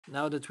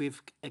Now that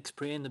we've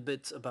explained a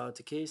bit about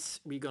the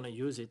case, we're gonna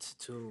use it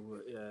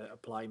to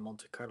apply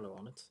Monte Carlo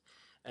on it.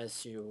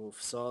 As you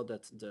saw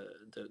that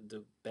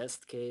the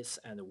best case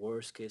and the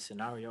worst case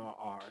scenario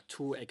are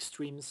two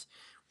extremes,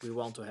 we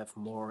want to have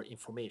more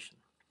information.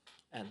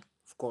 And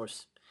of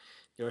course,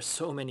 there are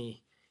so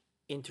many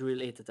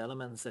interrelated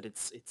elements that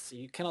it's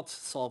you cannot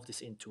solve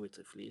this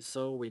intuitively.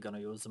 So we're gonna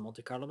use the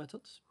Monte Carlo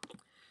method.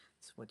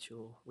 It's what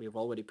we've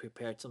already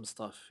prepared some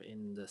stuff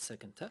in the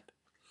second tab.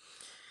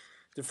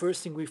 The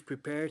first thing we've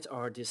prepared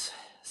are these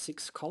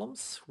 6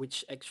 columns,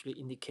 which actually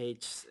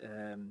indicates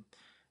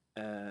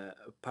a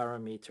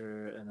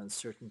parameter and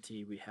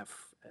uncertainty we have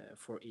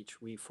for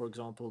each. We, for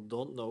example,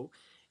 don't know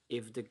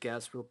if the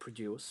gas will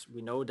produce.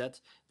 We know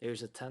that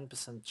there's a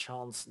 10%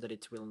 chance that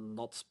it will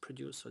not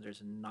produce, so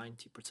there's a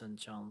 90%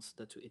 chance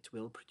that it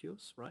will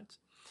produce, right?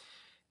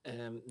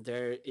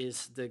 There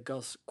is the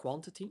gas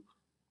quantity.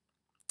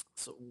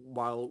 So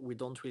while we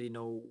don't really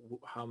know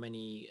how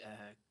many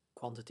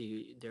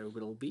quantity there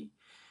will be,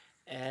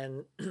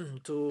 and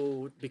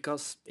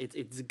because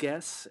it's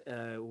gas,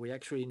 we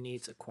actually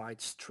need a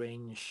quite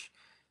strange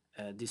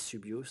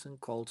distribution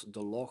called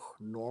the log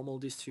normal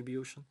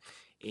distribution.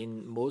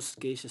 In most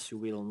cases you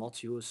will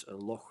not use a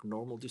log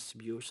normal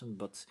distribution,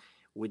 but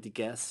with the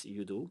gas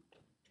you do.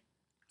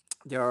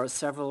 There are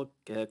several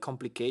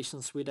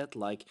complications with that,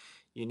 like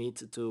you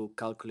need to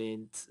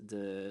calculate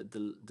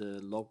the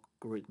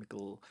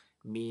logarithmical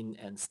mean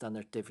and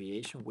standard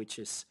deviation, which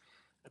is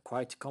a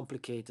quite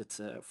complicated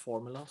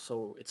formula.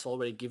 So it's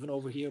already given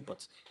over here,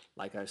 but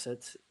like I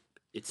said,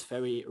 it's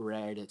very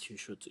rare that you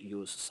should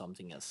use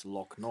something as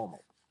log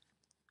normal.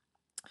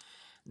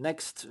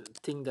 Next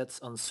thing that's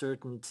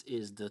uncertain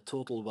is the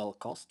total well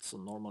cost. So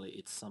normally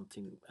it's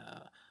something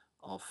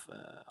of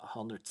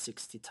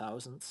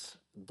 $160,000.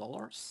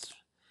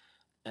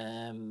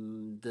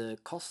 The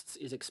cost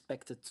is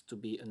expected to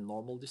be a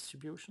normal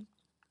distribution.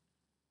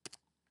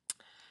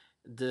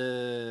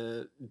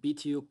 The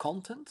BTU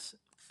content,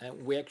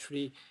 we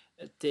actually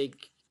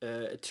take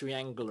a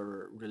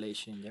triangular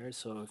relation in there.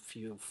 So if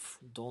you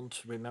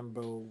don't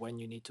remember when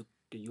you need to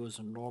use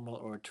a normal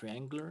or a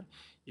triangular,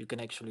 you can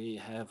actually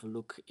have a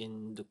look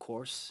in the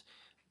course.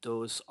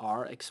 Those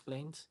are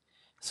explained.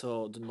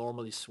 So the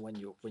normal is when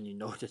you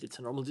know that it's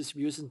a normal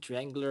distribution.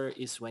 Triangular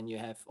is when you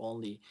have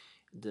only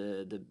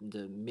the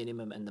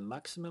minimum and the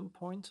maximum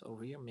point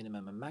over here,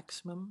 minimum and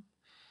maximum,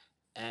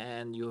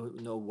 and you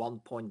know one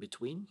point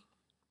between.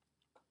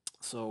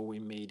 So we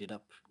made it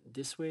up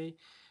this way.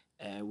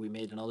 We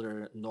made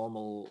another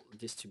normal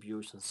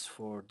distributions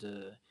for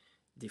the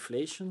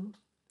deflation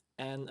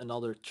and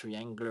another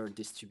triangular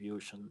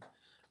distribution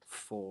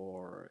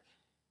for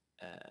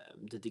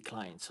the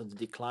decline. So the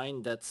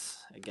decline,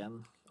 that's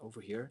again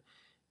over here.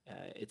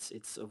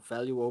 It's a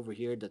value over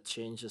here that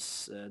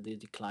changes the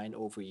decline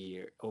over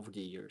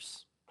the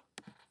years.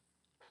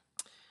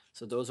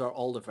 So those are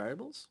all the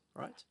variables,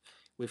 right?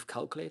 We've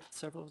calculated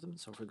several of them.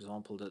 So for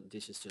example,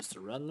 this is just a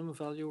random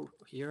value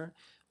here,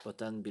 but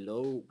then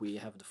below we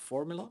have the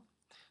formula.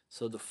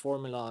 So the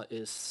formula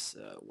is,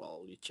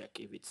 well, you check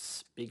if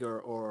it's bigger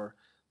or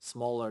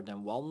smaller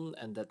than 1,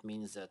 and that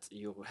means that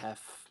you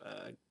have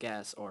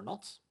gas or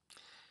not.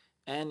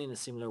 And in a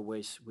similar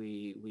ways,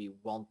 we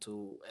want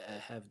to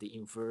have the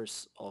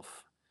inverse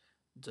of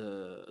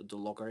the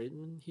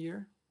logarithm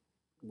here,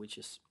 which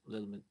is a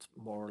little bit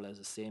more or less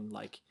the same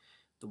like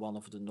the one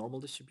of the normal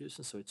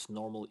distribution. So it's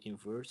normal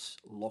inverse,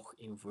 log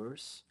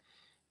inverse.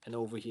 And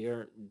over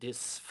here,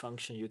 this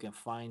function you can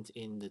find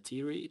in the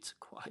theory. It's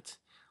quite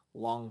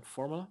long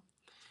formula,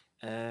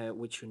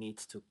 which you need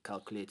to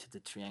calculate the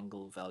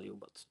triangle value.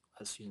 But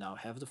as you now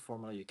have the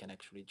formula, you can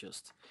actually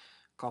just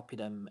copy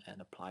them and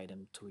apply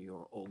them to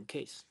your own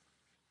case.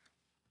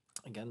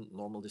 Again,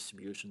 normal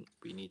distribution,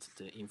 we need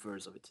the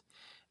inverse of it.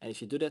 And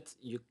if you do that,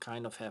 you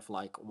kind of have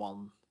like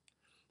one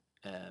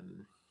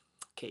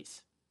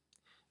case.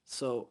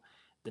 So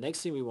the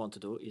next thing we want to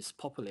do is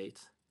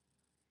populate,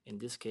 in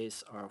this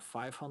case, our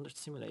 500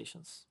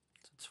 simulations.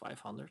 So it's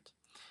 500.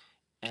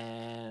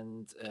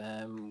 And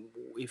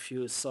if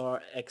you saw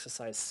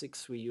exercise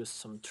 6, we used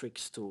some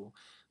tricks to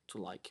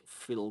like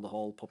fill the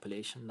whole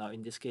population. Now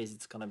in this case,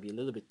 it's gonna be a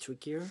little bit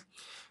trickier.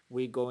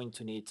 We're going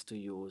to need to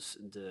use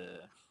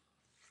the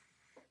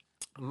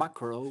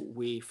macro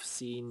we've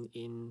seen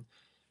in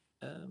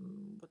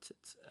what's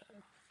it,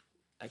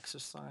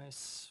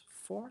 exercise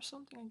 4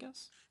 something, I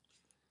guess.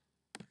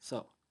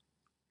 So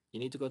you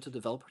need to go to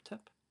developer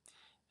tab,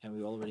 and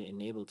we already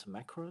enabled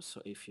macros.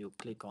 So if you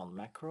click on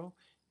macro,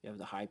 you have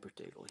the hyper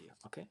table here.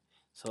 Okay,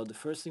 so the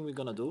first thing we're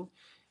gonna do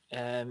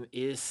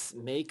is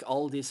make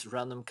all these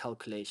random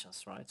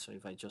calculations, right? So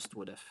if I just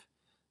would have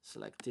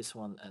select this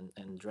one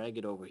and drag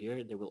it over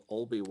here, they will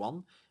all be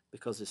 1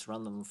 because this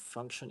random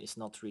function is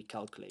not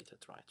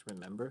recalculated, right?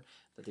 Remember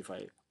that if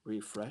I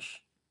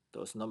refresh,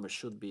 those numbers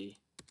should be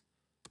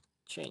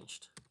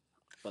changed.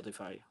 But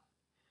if I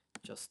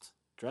just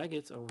drag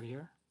it over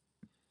here,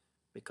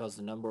 because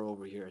the number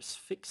over here is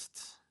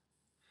fixed,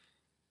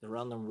 the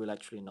random will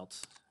actually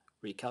not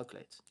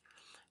recalculate.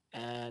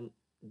 And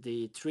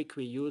the trick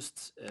we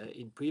used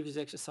in previous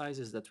exercises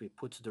is that we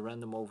put the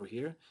random over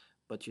here,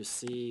 but you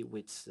see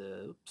with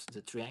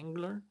the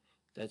triangular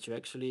that you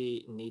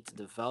actually need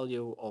the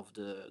value of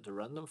the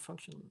random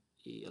function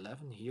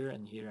E11 here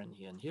and here and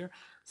here and here.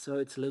 So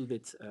it's a little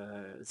bit,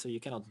 so you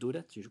cannot do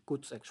that. You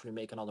could actually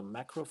make another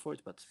macro for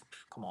it, but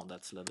come on,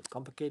 that's a little bit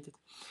complicated.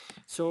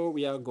 So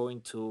we are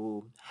going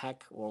to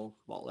hack, or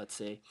well, let's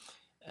say,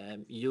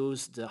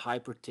 use the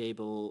hyper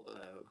table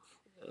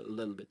a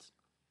little bit.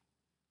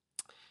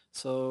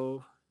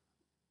 So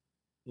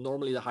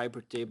normally the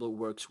hyper table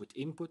works with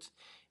input.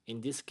 In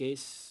this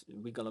case,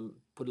 we're gonna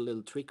put a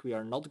little trick. We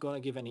are not gonna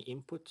give any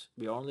input.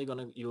 We're only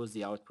gonna use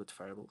the output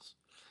variables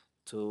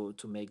to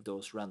make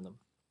those random.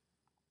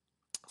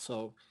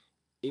 So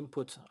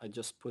input, I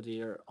just put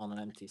here on an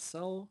empty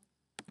cell,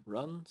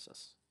 run,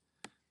 says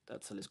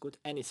that cell is good.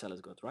 Any cell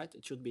is good, right?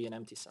 It should be an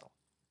empty cell.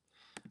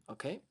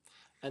 Okay,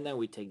 and then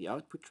we take the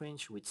output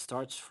range, which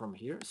starts from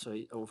here. So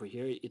over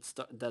here,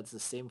 that's the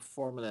same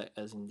formula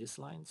as in this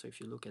line. So if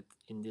you look at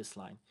in this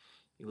line,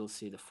 you will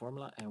see the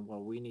formula. And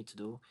what we need to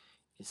do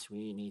is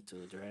we need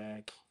to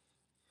drag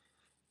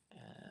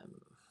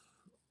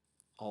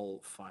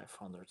all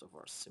 500 of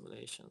our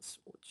simulations,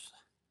 which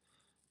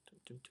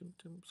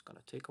it's gonna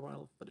take a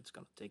while, but it's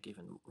gonna take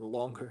even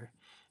longer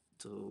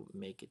to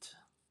make it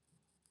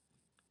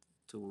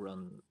to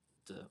run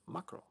the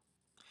macro.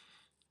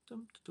 Yep,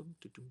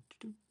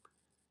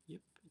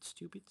 it's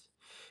stupid.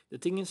 The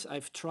thing is,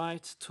 I've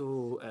tried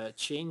to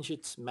change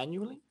it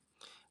manually,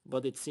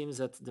 but it seems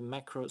that the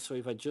macro, so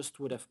if I just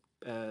would have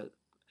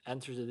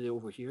entered it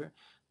over here,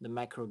 the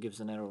macro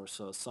gives an error,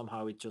 so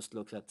somehow it just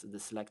looks at the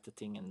selected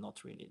thing and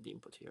not really the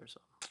input here,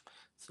 so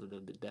it's a little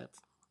bit bad.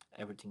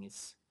 Everything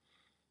is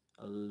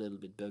a little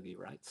bit buggy,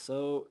 right?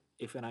 So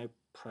if when I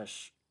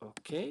press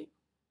OK,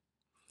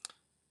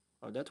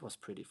 oh, that was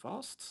pretty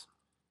fast.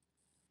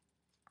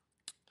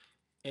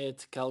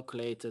 It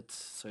calculated,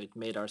 so it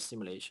made our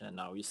simulation, and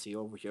now you see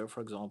over here,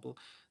 for example,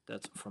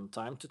 that from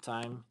time to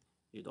time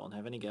you don't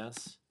have any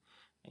gas,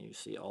 and you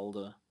see all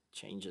the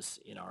changes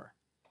in our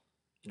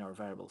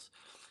variables.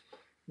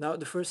 Now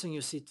the first thing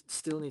you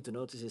still need to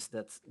notice is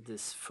that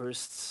this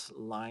first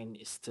line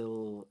is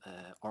still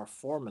our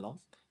formula.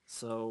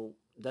 So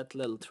that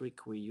little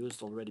trick we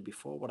used already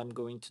before, what I'm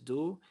going to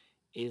do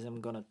is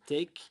I'm gonna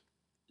take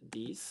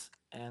these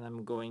and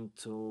I'm going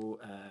to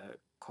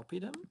copy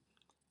them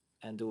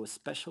and do a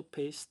special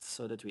paste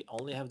so that we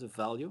only have the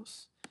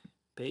values.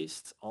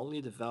 Paste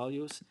only the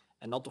values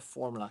and not the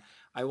formula.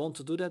 I want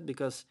to do that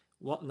because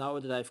now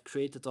that I've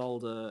created all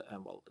the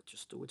well, let's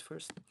just do it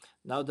first.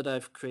 Now that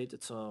I've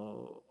created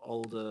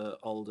all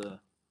the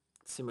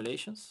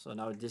simulations, so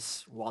now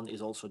this one is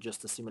also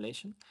just a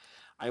simulation.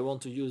 I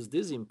want to use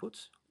this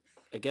input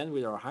again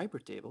with our hyper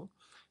table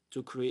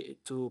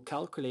to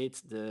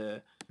calculate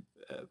the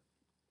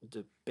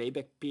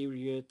payback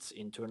period,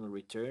 internal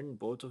return,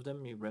 both of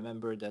them. You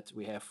remember that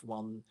we have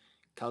one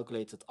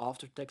calculated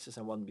after taxes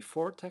and one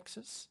before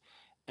taxes,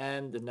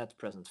 and the net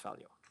present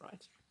value,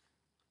 right?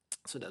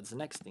 So that's the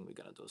next thing we're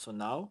gonna do. So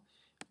now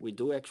we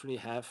do actually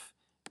have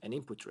an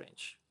input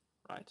range,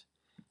 right?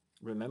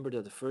 Remember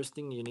that the first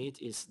thing you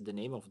need is the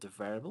name of the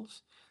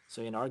variables.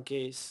 So in our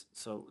case,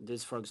 so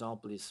this for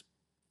example is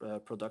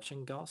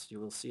production gas.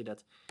 You will see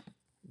that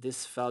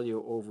this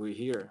value over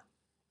here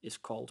is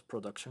called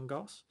production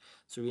gas.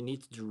 So we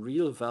need the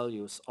real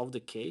values of the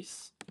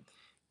case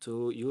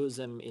to use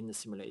them in the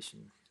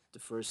simulation. The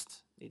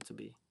first need to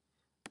be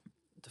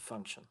the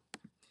function.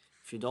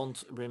 If you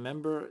don't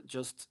remember,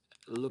 just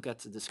look at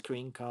the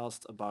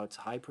screencast about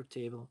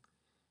hypertable,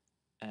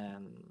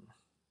 and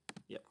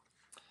yep,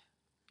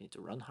 need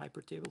to run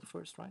hypertable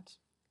first, right?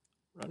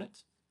 Run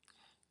it.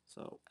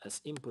 So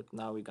as input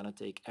now we're gonna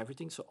take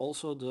everything. So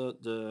also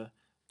the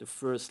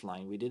first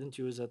line, we didn't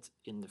use that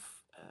in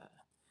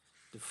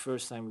the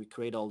first time we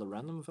create all the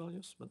random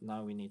values, but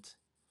now we need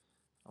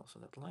also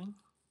that line.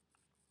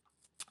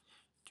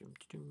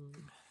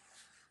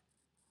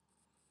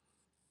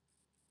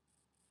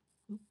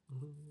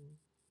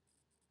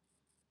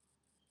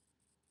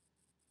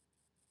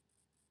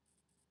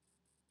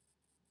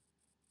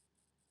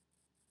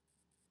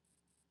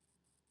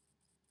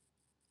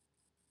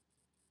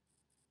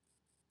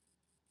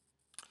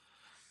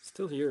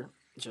 Still here,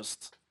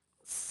 just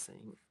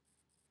saying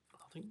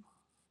nothing.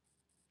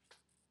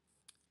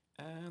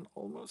 And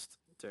almost,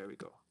 there we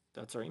go.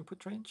 That's our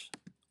input range.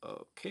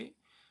 Okay,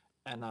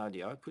 and now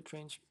the output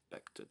range,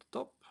 back to the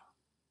top.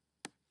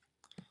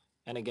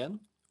 And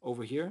again,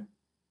 over here,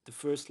 the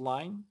first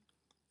line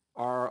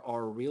are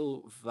our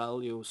real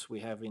values we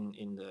have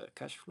in the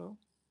cash flow.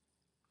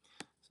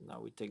 So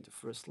now we take the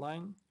first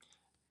line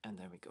and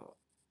then we go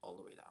all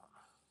the way down.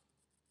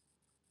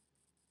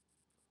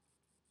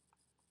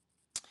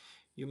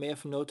 You may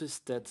have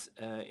noticed that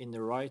in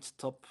the right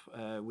top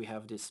we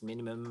have this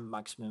minimum,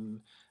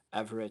 maximum,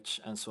 average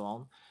and so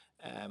on.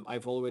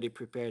 I've already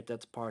prepared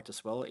that part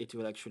as well. It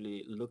will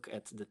actually look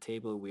at the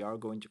table we are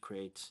going to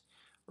create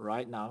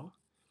right now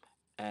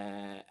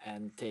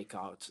and take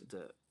out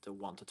the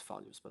wanted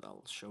values, but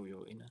I'll show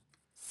you in a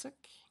sec.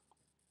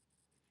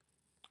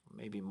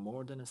 maybe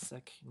more than a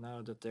sec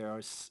now that there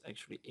is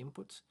actually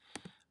input.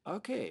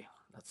 Okay,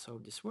 let's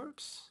hope this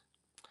works.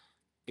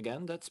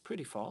 Again, that's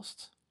pretty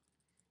fast.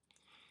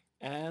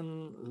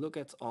 And look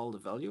at all the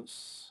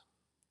values,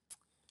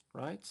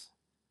 right?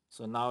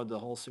 So now the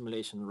whole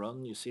simulation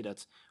run, you see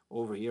that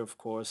over here, of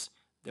course,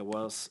 there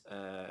was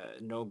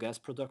no gas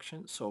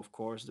production. So of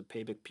course the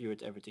payback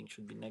period, everything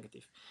should be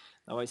negative.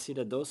 Now I see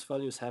that those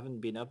values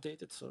haven't been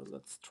updated. So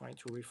let's try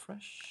to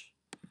refresh.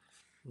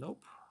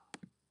 Nope.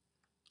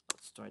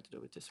 Let's try to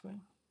do it this way.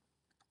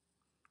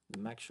 The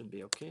max should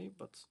be okay,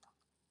 but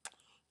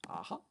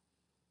aha.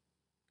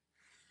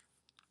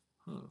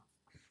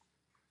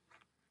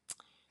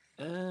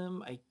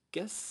 I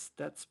guess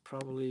that's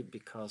probably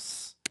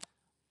because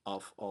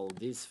of all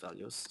these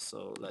values.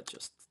 So let's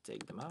just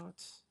take them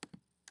out.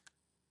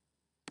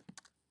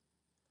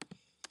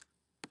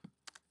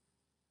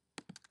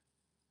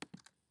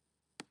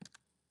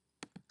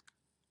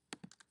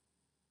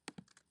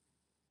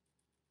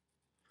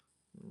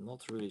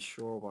 Not really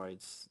sure why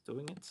it's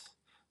doing it.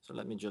 So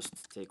let me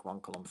just take one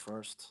column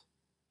first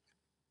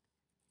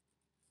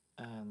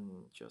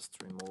and just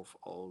remove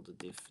all the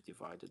diff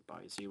divided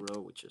by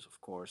 0, which is of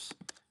course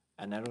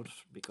an error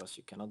because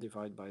you cannot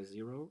divide by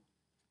 0.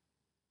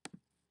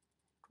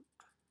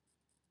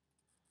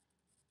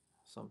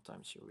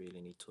 Sometimes you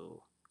really need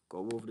to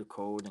go over the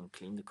code and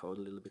clean the code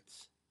a little bit.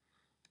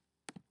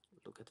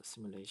 Look at the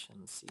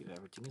simulation, see if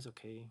everything is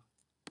okay.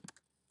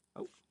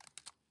 Oh,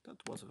 that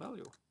was a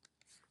value.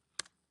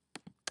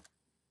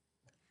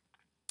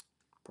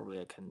 Probably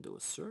I can do a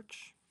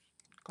search.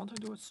 Can't I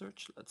do a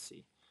search? Let's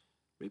see.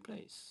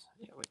 Replace.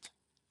 Yeah, wait.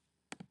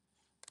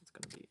 It's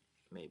gonna be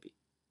maybe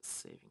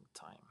saving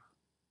time.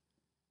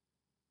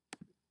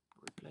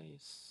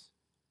 Replace.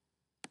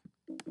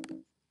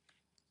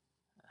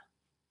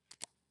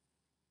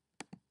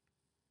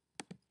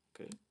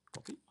 Okay,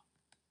 copy.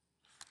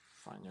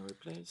 Find and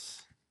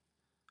replace.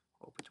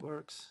 Hope it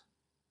works.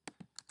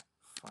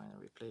 Find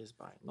and replace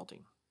by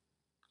nothing.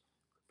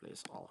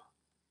 Replace all.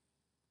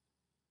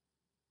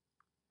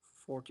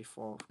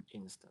 44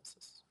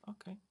 instances.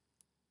 Okay,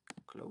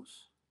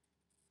 close.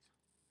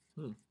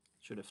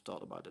 Should have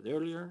thought about it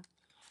earlier.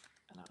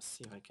 And I'll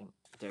see if I can,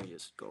 there you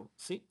go.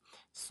 See,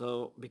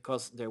 so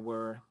because there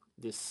were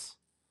these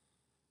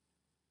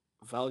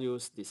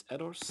values, these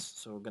errors,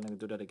 so we're gonna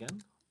do that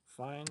again.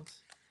 Find,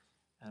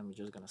 and I'm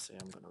just gonna say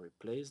I'm gonna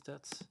replace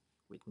that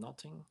with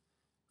nothing.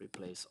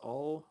 Replace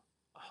all,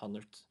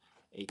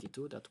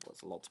 182, that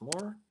was a lot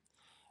more.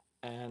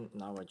 And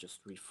now I just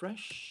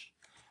refresh,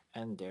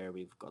 and there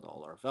we've got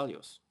all our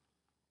values.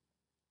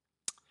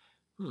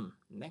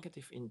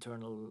 Negative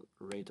internal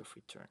rate of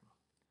return.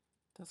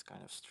 That's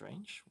kind of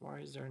strange. Why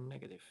is there a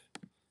negative?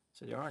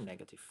 So there are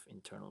negative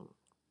internal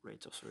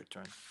rates of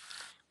return,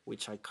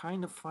 which I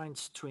kind of find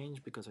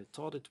strange because I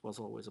thought it was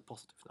always a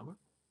positive number.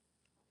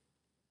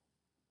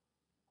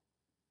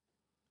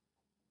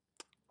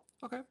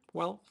 Okay,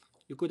 well,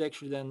 you could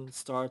actually then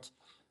start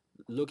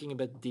looking a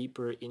bit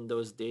deeper in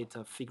those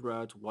data, figure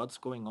out what's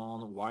going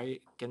on, why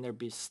can there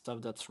be stuff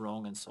that's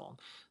wrong, and so on.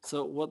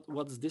 So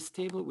what's this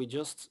table? We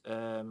just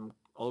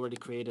already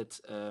created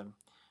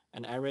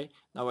an array.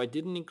 Now I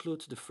didn't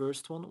include the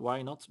first one.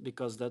 Why not?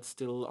 Because that's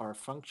still our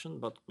function,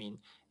 but I mean,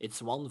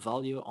 it's one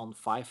value on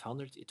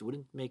 500. It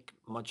wouldn't make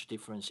much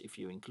difference if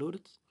you include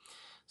it.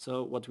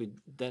 So what we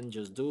then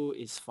just do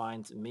is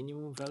find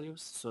minimum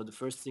values. So the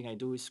first thing I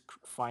do is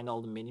find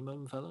all the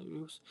minimum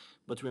values.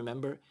 But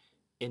remember,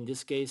 in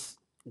this case,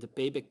 the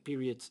payback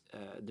period,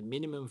 the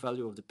minimum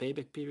value of the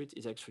payback period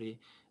is actually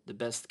the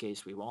best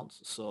case we want.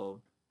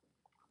 So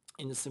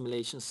in the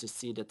simulations, you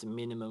see that the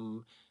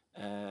minimum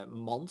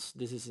months,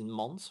 this is in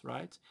months,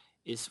 right,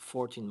 is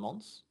 14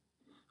 months,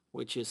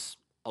 which is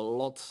a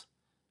lot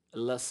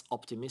less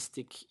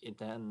optimistic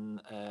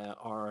than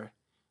our,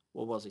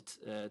 what was it,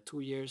 2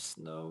 years?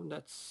 No,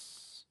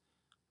 that's,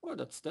 well,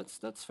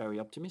 that's very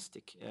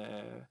optimistic.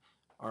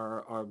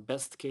 Our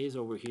best case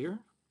over here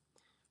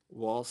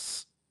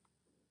was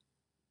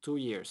 2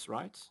 years,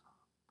 right?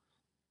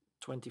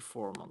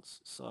 24 months.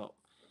 So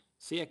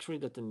see actually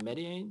that the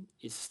median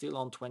is still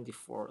on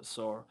 24.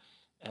 So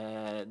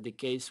the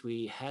case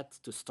we had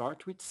to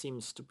start with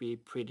seems to be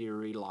pretty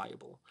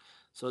reliable.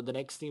 So the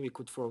next thing we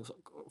could,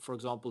 for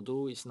example,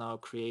 do is now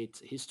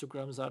create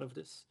histograms out of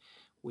this,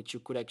 which you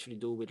could actually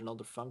do with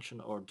another function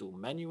or do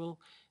manual.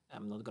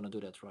 I'm not going to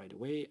do that right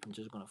away. I'm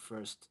just going to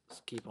first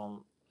keep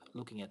on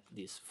looking at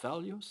these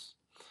values.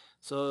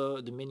 So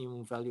the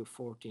minimum value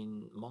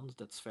 14 months,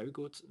 that's very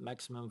good.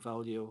 Maximum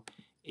value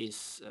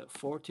is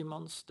 40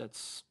 months.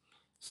 That's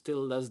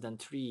still less than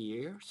 3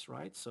 years,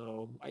 right?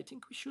 So I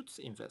think we should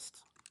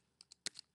invest.